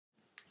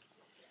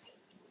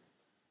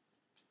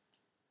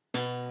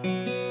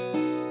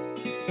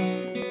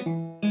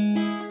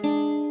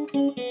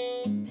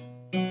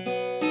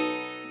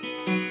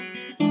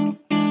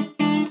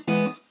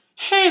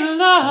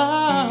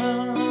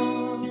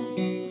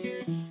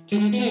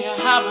Did I tell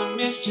you how I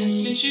missed you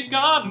since you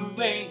gone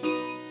away?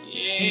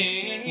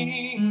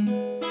 Yeah.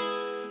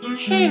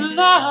 Hey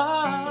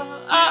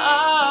love,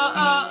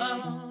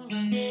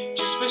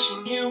 just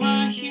wishing you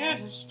were here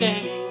to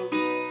stay.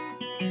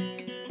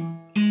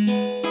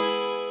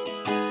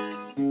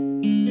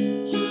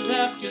 You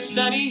left to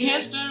study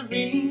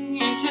history in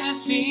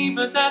Tennessee,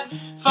 but that's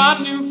far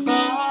too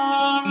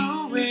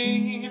far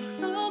away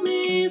from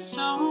me.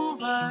 So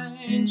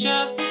I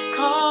just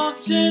called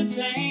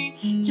today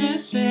to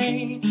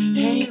say,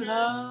 hey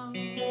love,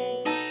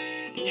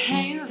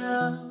 hey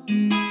love,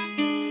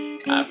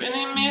 I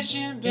really miss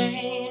you,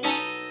 baby.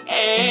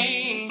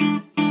 Hey,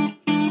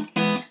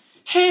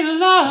 hey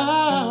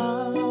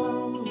love,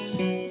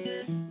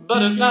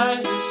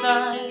 butterflies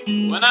inside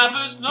when I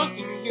first looked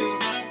at you.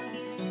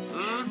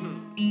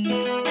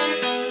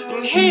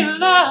 Hey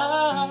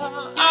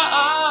love,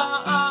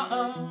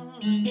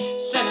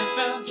 said it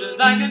felt just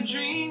like a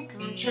dream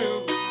come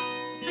true.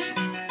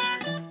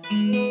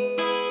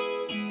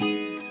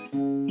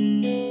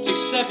 Took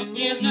 7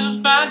 years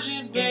to find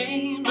you,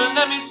 babe, but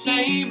let me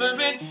savor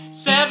it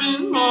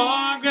 7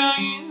 more, girl,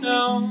 you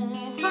know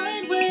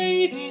I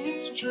waited,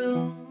 it's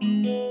true.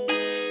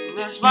 And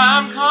that's why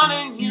I'm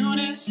calling you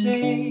to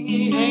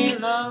say, hey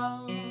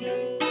love,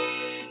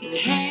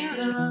 hey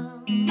love.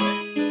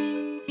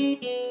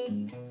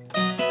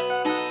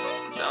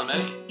 Sound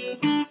ready?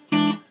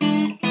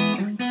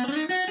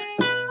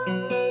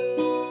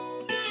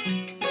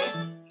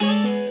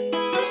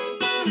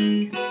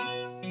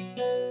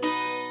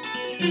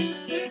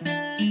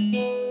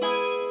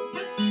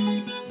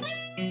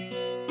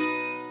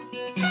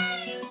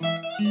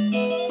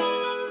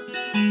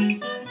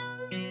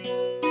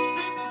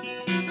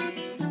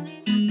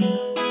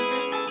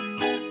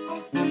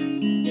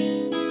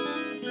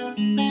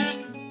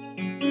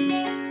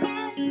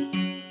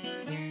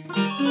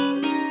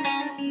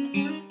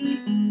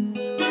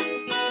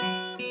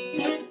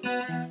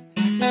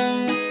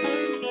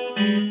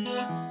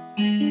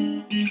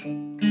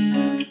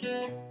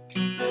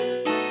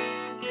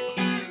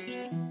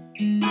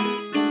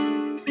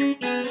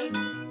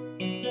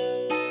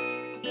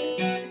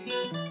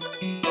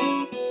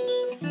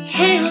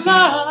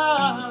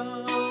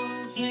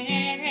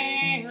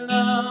 Hey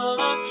love,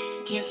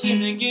 can't seem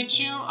to get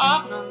you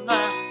off my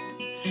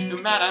mind, no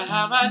matter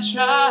how I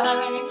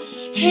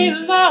try. Hey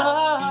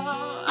love,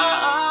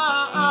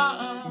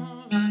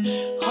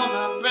 hold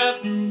my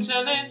breath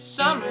until it's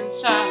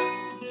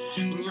summertime,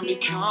 when you'll be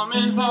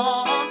coming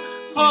home,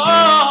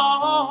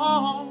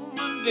 home.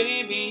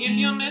 Baby, if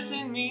you're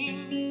missing me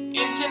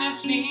in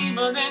Tennessee,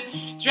 well then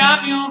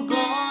drop your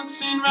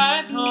books and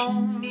ride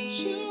home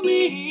to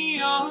me,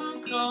 or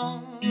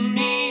call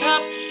me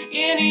up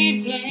any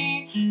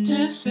day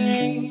to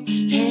say,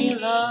 hey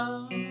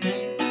love,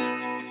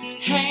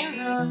 hey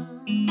love,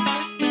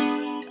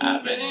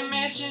 I really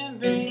miss you,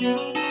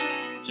 babe,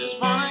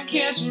 just wanna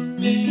kiss you,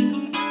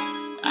 babe,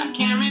 I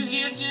can't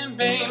resist you,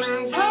 babe,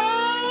 and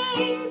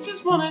I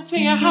just wanna tell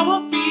you how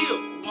I feel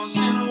once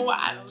in a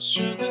while,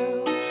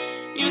 sugar.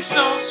 You're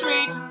so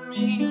sweet to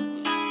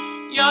me,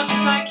 you're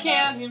just like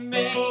candy,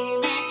 baby,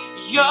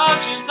 you're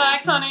just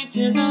like honey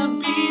to the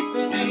bee,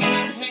 baby.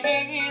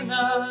 Hey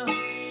love,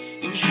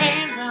 and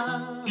hey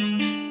love,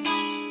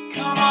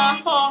 come on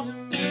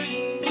home to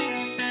me,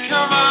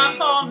 come on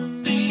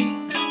home to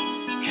me,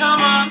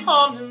 come on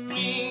home to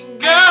me,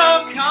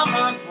 girl, come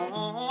on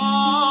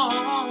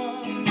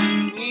home to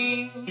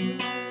me.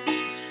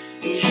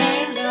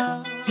 Hey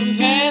love,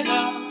 hey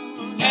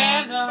love,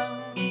 hey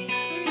love,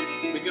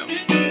 here we go.